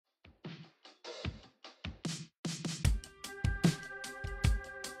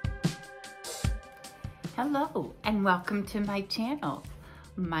Hello and welcome to my channel.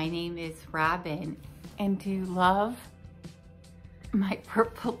 My name is Robin, and do you love my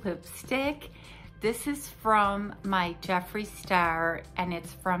purple lipstick? This is from my Jeffree Star, and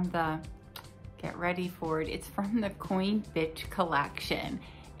it's from the, get ready for it, it's from the Queen Bitch collection.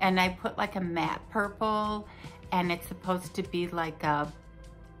 And I put like a matte purple, and it's supposed to be like a,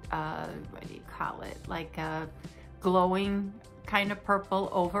 what do you call it? Like a glowing kind of purple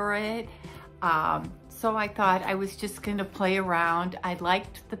over it. So I thought I was just gonna play around. I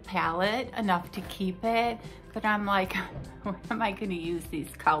liked the palette enough to keep it, but I'm like, where am I gonna use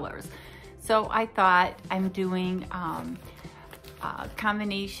these colors? So I thought I'm doing a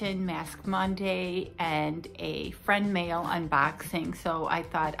combination Mask Monday and a friend mail unboxing. So I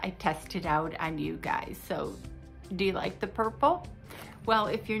thought I'd test it out on you guys. So do you like the purple? Well,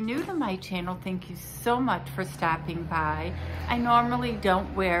 if you're new to my channel, thank you so much for stopping by. I normally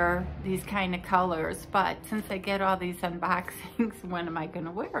don't wear these kind of colors, but since I get all these unboxings, when am I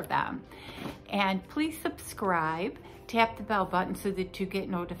gonna wear them? And please subscribe, tap the bell button so that you get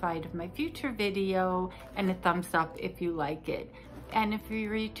notified of my future video, and a thumbs up if you like it. And if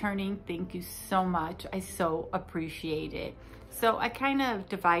you're returning, thank you so much. I so appreciate it. So I kind of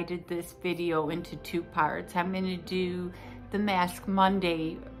divided this video into two parts. I'm gonna do the Mask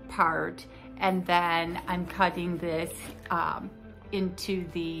Monday part, and then I'm cutting this into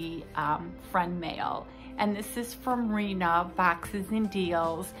the friend mail. And this is from Rena, Boxes and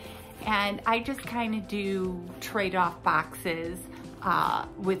Deals. And I just kind of do trade-off boxes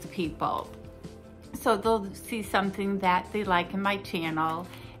with people. So they'll see something that they like in my channel,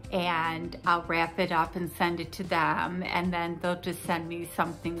 and I'll wrap it up and send it to them, and then they'll just send me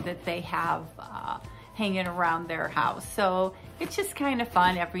something that they have hanging around their house. So it's just kind of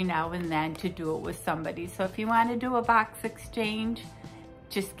fun every now and then to do it with somebody. So if you want to do a box exchange,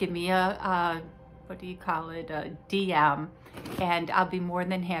 just give me a what do you call it, a DM, and I'll be more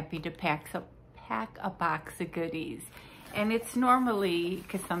than happy to pack a box of goodies. And it's normally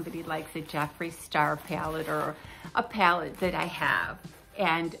because somebody likes a Jeffree Star palette or a palette that I have,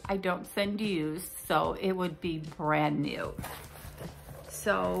 and I don't send used, so it would be brand new.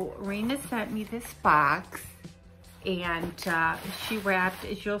 So Rena sent me this box, and she wrapped,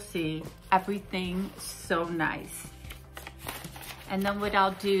 as you'll see, everything so nice. And then what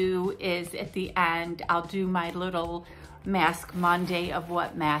I'll do is at the end, I'll do my little Mask Monday of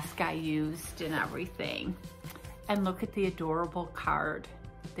what mask I used and everything. And look at the adorable card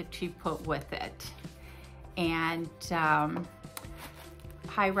that she put with it. And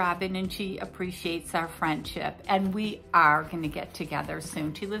hi Robin, and she appreciates our friendship, and we are gonna get together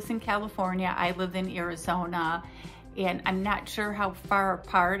soon. She lives in California, I live in Arizona, and I'm not sure how far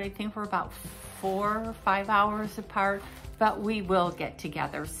apart. I think we're about 4 or 5 hours apart, but we will get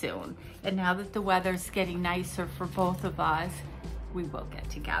together soon. And now that the weather's getting nicer for both of us, we will get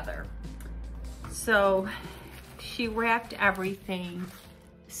together. So she wrapped everything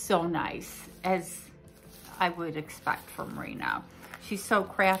so nice, as I would expect from Rena. She's so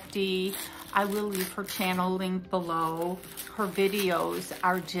crafty. I will leave her channel link below. Her videos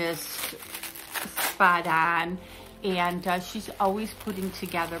are just spot on, and she's always putting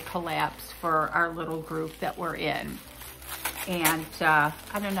together collabs for our little group that we're in. And I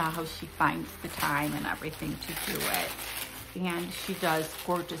don't know how she finds the time and everything to do it. And she does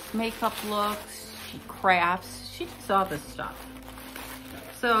gorgeous makeup looks, she crafts, she does all this stuff.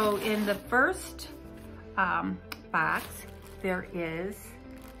 So in the first box, there is,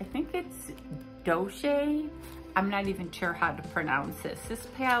 I think it's Doche. I'm not even sure how to pronounce this. This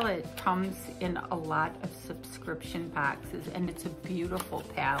palette comes in a lot of subscription boxes, and it's a beautiful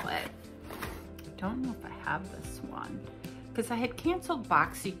palette. I don't know if I have this one, because I had canceled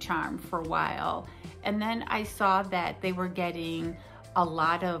BoxyCharm for a while, and then I saw that they were getting a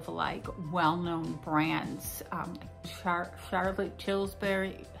lot of like well-known brands, Charlotte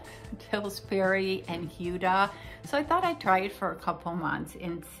Tilbury and Huda. So I thought I'd try it for a couple months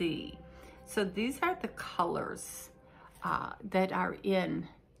and see. So these are the colors that are in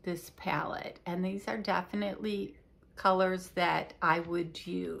this palette, and these are definitely colors that I would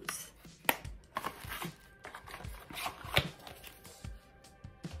use.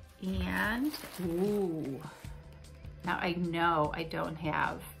 And ooh, now I know I don't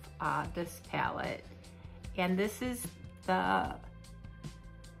have this palette, and this is the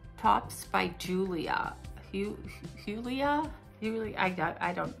Tops by Julia. Julia? I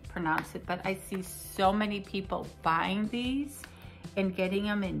don't pronounce it, but I see so many people buying these and getting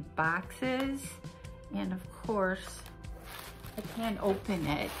them in boxes. And of course, I can't open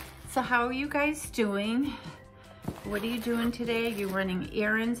it. So how are you guys doing? What are you doing today? Are you running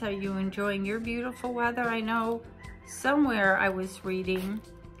errands? Are you enjoying your beautiful weather? I know somewhere I was reading,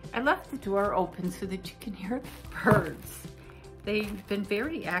 I left the door open so that you can hear the birds. They've been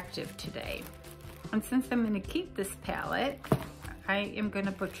very active today. And since I'm gonna keep this palette, I am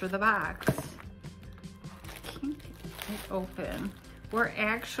gonna butcher the box. I can't get it open. We're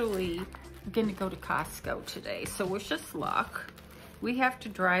actually gonna go to Costco today, so wish us luck. We have to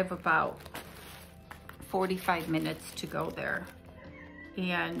drive about 45 minutes to go there.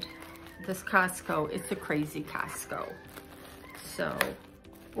 And this Costco, it's a crazy Costco. So,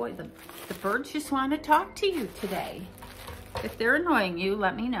 boy, the birds just want to talk to you today. If they're annoying you,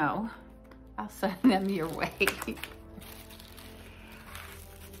 let me know. I'll send them your way.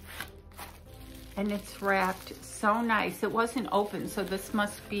 And it's wrapped so nice. It wasn't open, so this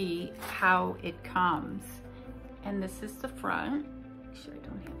must be how it comes. And this is the front. Make sure I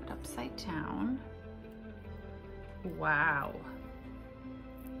don't have it upside down. Wow.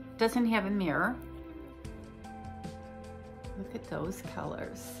 Doesn't have a mirror. Look at those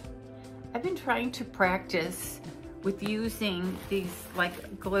colors. I've been trying to practice with using these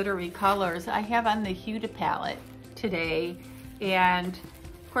like glittery colors. I have on the Huda palette today, and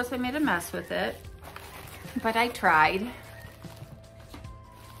of course I made a mess with it, but I tried.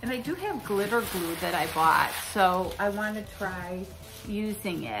 And I do have glitter glue that I bought, so I want to try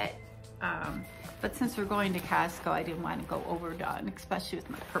using it. But since we're going to Costco, I didn't want to go overdone, especially with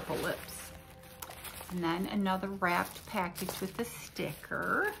my purple lips. And then another wrapped package with a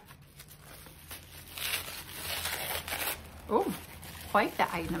sticker. Oh, quite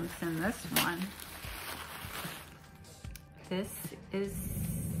the items in this one. This is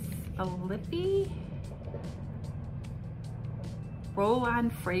a lippy roll-on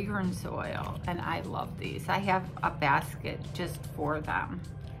fragrance oil, and I love these. I have a basket just for them.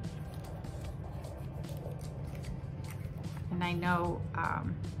 And I know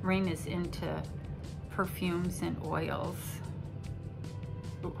Rena's into perfumes and oils.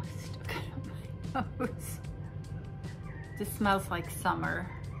 Oh, I stuck it on my nose. This smells like summer.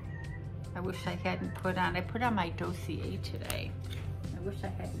 I wish I hadn't put on, I put on my dossier today. I wish I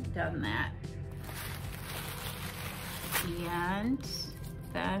hadn't done that. And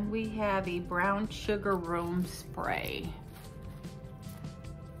then we have a brown sugar room spray.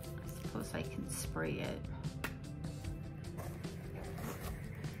 I suppose I can spray it.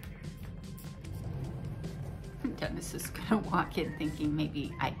 Dennis is gonna walk in thinking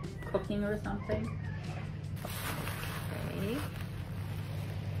maybe I'm cooking or something. Okay.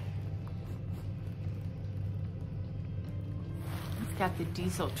 He's got the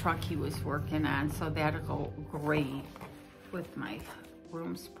diesel truck he was working on, so that'll go great with my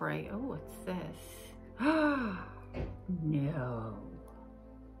room spray. Oh, what's this? No.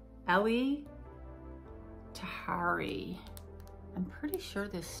 Ellie Tahari. I'm pretty sure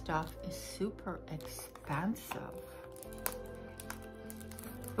this stuff is super expensive.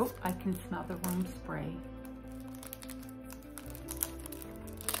 Oh, I can smell the room spray.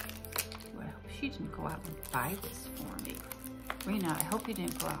 Well, I hope she didn't go out and buy this for me. Rena, I hope you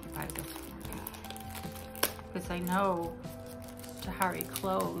didn't go out and buy this for me. Because I know Tahari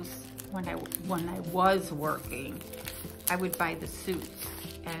clothes, when I was working, I would buy the suits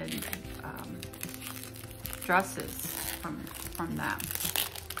and dresses from them.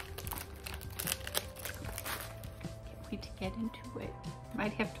 Can't wait to get into it.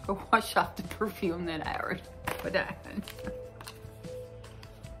 Might have to go wash off the perfume that I already put on.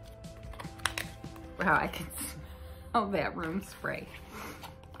 Wow, I can smell that room spray.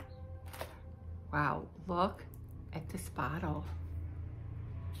 Wow, look at this bottle.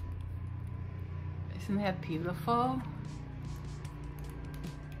 Isn't that beautiful?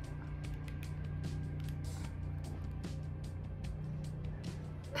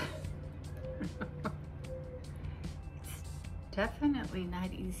 Definitely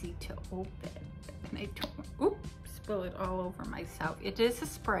not easy to open, and I don't spill it all over myself. It is a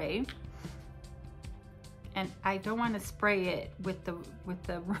spray, and I don't want to spray it with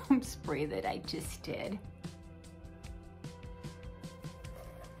the room spray that I just did.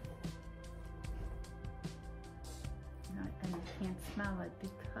 And I can't smell it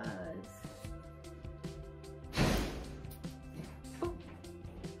because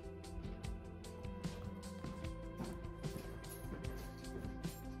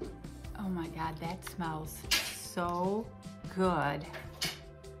oh my God, that smells so good.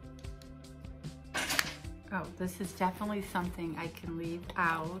 Oh, this is definitely something I can leave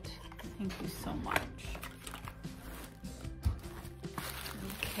out. Thank you so much.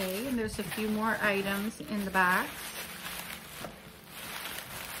 Okay, and there's a few more items in the box.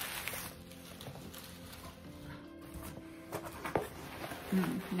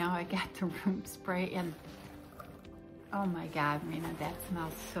 Now I got the room spray and oh my God, Rena, that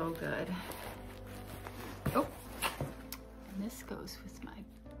smells so good. Oh, and this goes with my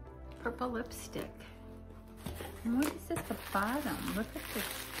purple lipstick. And what is at the bottom? Look at this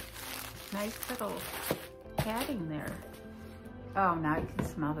nice little padding there. Oh, now I can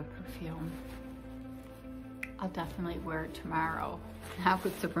smell the perfume. I'll definitely wear it tomorrow. Now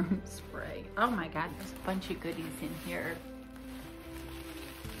with the room spray. Oh my God, there's a bunch of goodies in here.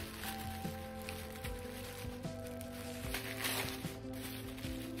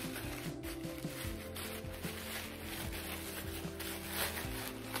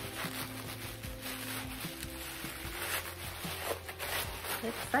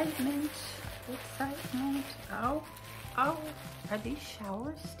 Excitement, excitement. Oh, are these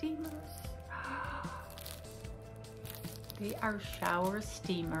shower steamers? They are shower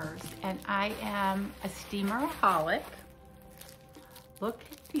steamers, and I am a steameraholic. Look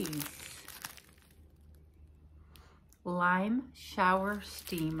at these. Lime shower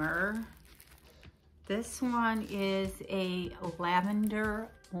steamer. This one is a lavender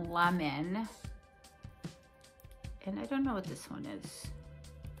lemon, and I don't know what this one is.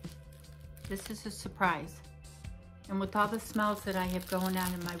 This is a surprise. And with all the smells that I have going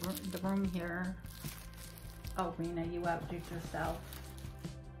on in my room, the room here. Oh, Rena, you outdid yourself.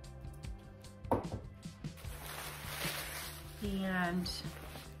 And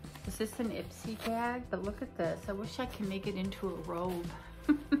is this an Ipsy bag? But look at this. I wish I could make it into a robe.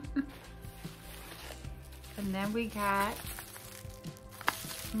 And then we got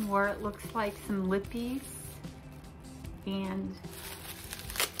more, it looks like some lippies. And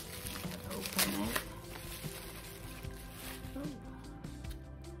open it.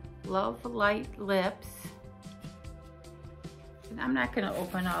 Ooh. Love Light Lips. And I'm not going to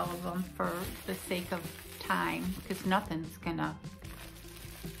open all of them for the sake of time because nothing's going to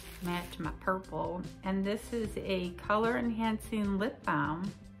match my purple. And this is a color enhancing lip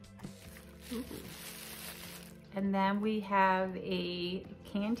balm. Ooh. And then we have a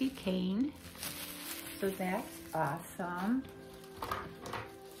candy cane. So that's awesome.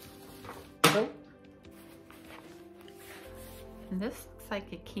 Oh. And this looks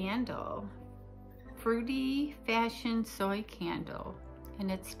like a candle. Fruity Fashion Soy Candle.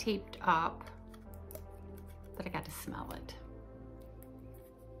 And it's taped up. But I got to smell it.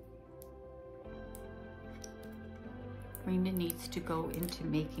 Rena needs to go into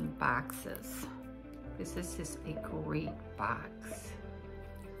making boxes. Because this is a great box.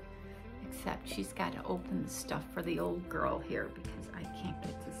 Except she's got to open the stuff for the old girl here because I can't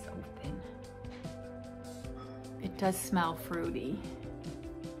get this open. It does smell fruity.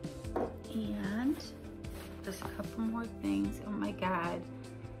 And there's a couple more things. Oh my God.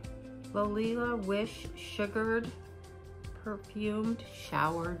 Lolita Wish Sugared Perfumed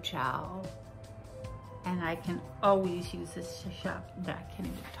Shower Gel. And I can always use this to shop. I can't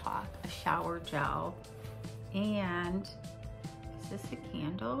even talk. A shower gel. And is this a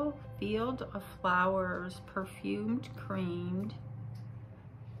candle? Field of Flowers Perfumed Creamed.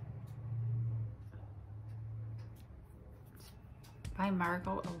 By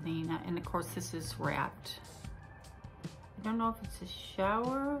Margot Elena. And of course this is wrapped. I don't know if it's a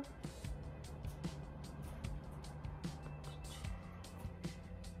shower.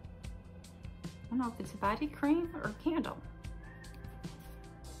 I don't know if it's a body cream or a candle.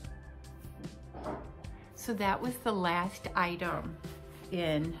 So that was the last item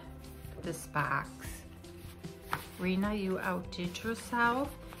in this box. Rena, you outdid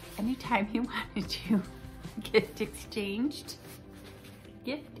yourself. Anytime you wanted to gift exchange,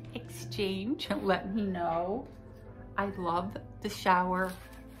 let me know. I love the shower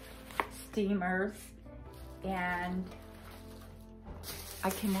steamers and I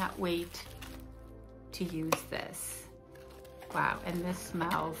cannot wait to use this. Wow, and this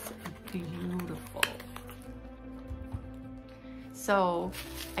smells beautiful. So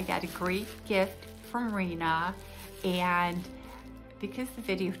I got a great gift from Rena, and because the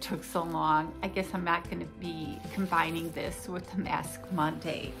video took so long, I guess I'm not going to be combining this with the Mask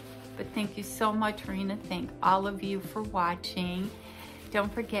Monday. But thank you so much, Rena. Thank all of you for watching.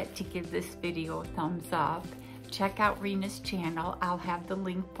 Don't forget to give this video a thumbs up. Check out Rena's channel. I'll have the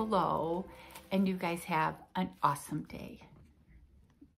link below. And you guys have an awesome day.